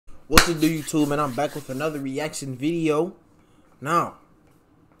What's it do, YouTube, man? I'm back with another reaction video. Now,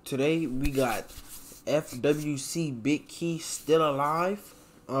 today we got FWC Big Key still alive.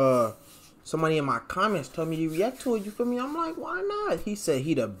 Somebody in my comments told me to react to it, you feel me? I'm like, why not? He said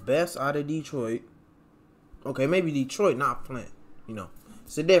he the best out of Detroit. Okay, maybe Detroit, not Flint. You know,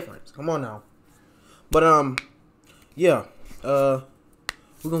 it's a difference. Come on now. But, yeah. We're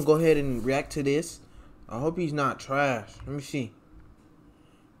gonna go ahead and react to this. I hope he's not trash. Let me see.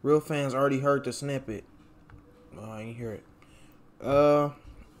 Real fans already heard the snippet. Oh, I didn't hear it. Oh,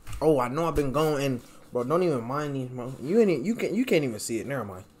 I know I've been going, and bro, don't even mind these. You can't even see it. Never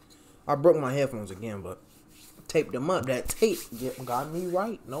mind. I broke my headphones again, but taped them up. That tape got me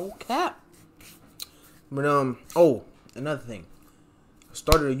right. No cap. But oh, another thing. I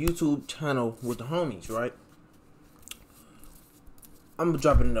started a YouTube channel with the homies, right? I'm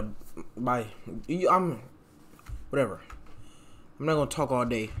dropping the whatever. I'm not gonna talk all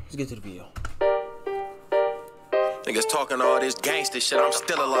day. Let's get to the video. Niggas talking all this gangster shit. I'm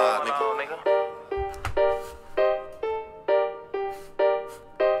still alive, nigga.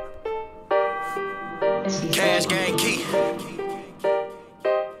 Cash gang key.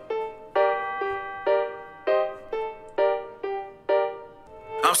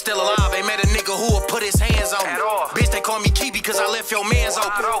 I'm still alive. Ain't met a nigga who will put his hands on me. Bitch, they call me Key because I left your mans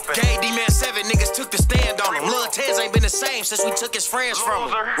open. Gave D-Man 7 niggas took the stand on him. Lil Tez ain't been the same since we took his friends from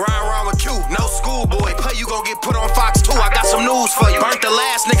him. Riding around with Q, no schoolboy. Pay you gon' get put on Fox 2. I got some news for you. Burnt the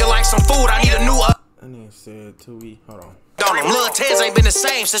last nigga like some food. I need a new That nigga said 2 weeks. Hold on. Lil Tez ain't been the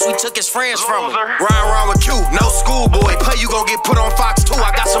same since we took his friends from him. Riding around with Q, no schoolboy. Pay you gon' get put on Fox 2.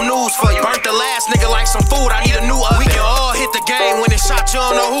 I got some news for you. Burnt the last nigga like some food. I need a new We can all hit the game when it's shot. You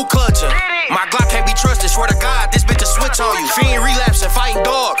don't know who clutching. My Glock can't be trusted. Swear to God, this bitch a switch on you. Fiend relapsing, fighting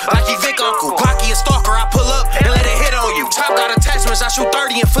dog like he Vic Uncle. Glocky a stalker, I pull up and let it hit on you. Top got attachments, I shoot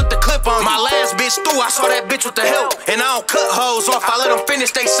 30 and flip the clip on you. My last bitch through, I saw that bitch with the help. And I don't cut hoes off, I let them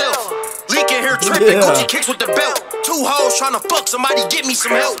finish they self. Leaking here tripping, Gucci kicks with the belt. 2 hoes trying to fuck, somebody get me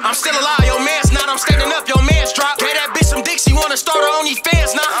some help. I'm still alive, yo man's not, I'm standing up, yo man's drop. Gave that bitch some dicks, she wanna start her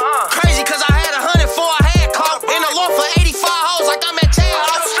OnlyFans now. Crazy cause I had 100 before I had caught. In the law for 85 hoes like I'm at 10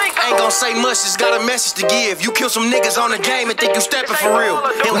 hoes. Ain't gon' say much, just got a message to give. You kill some niggas on the game and think you stepping for real.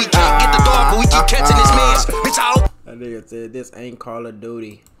 And we can't get the dog, but we keep catching this man's. Bitch, That nigga said this ain't Call of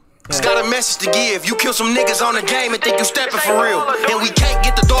Duty. Just got a message to give. You kill some niggas on the game and think you stepping for real. And we can't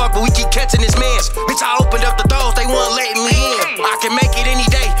get the dog, but we keep catching this man's. Bitch, I opened up the doors, they weren't letting me in. I can make it any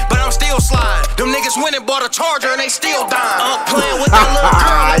day, but I'm still sliding. Them niggas went and bought a Charger and they still dying. I'm playing with that little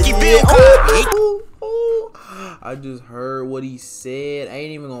girl like he Bill Cosby. I just heard what he said. I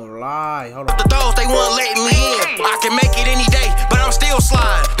ain't even gonna lie. Hold on. The doors, they weren't letting me in. I can make it any day, but I'm still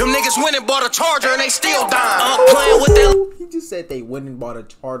sliding. Them niggas went and bought a Charger and they still dying. I'm playing with that. He just said they went and bought a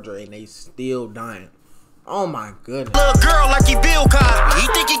Charger and they still dying. Oh my goodness. Little girl like he Bill Cosby. He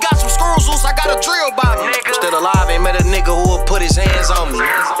think he got some screws loose, I got a drill by me. Still alive, ain't met a nigga who will put his hands on me.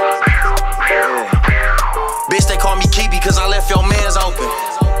 Bitch, they call me Key because I left your mans open.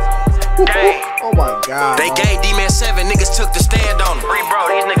 Oh my God. They gave D-Man 7, niggas took the stand on him. Bro,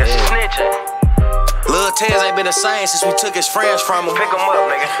 these niggas snitching. Lil Tez ain't been the same since we took his friends from him. Pick them up,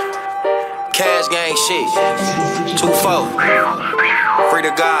 nigga. Cash gang shit. 2-4. Free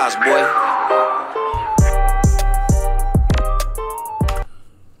the guys, boy.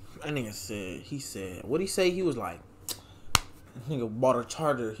 That nigga said, what'd he say? He was like, that nigga bought a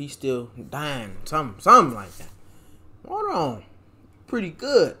Charger, he still dying. Something like that. Hold on. Pretty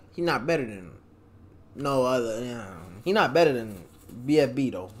good. He not better than no other. He not better than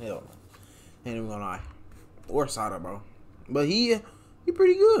BFB though. Hell no. Ain't even gonna lie. Or Sada, bro. But he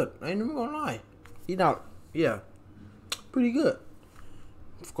pretty good. I ain't even gonna lie. He not. Yeah. Pretty good.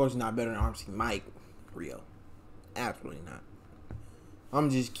 Of course, he's not better than RMC Mike. Rio. Absolutely not. I'm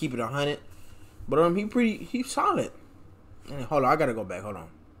just keeping it 100. But he's solid. Hold on. I gotta go back. Hold on.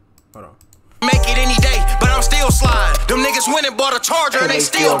 Make it any day, but I'm still sliding. Them niggas went and bought a Charger and they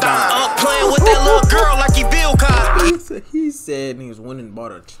still dying. I'm playing with that little girl like he Bill Cosby. He said niggas went and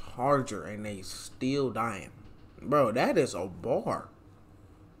bought a Charger and they still dying. Bro, that is a bar.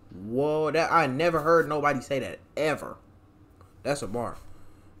 Whoa, that I never heard nobody say that ever. That's a bar.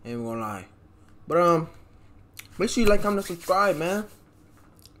 Ain't even gonna lie. But make sure you like, comment, and subscribe, man.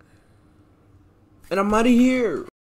 And I'm out of here.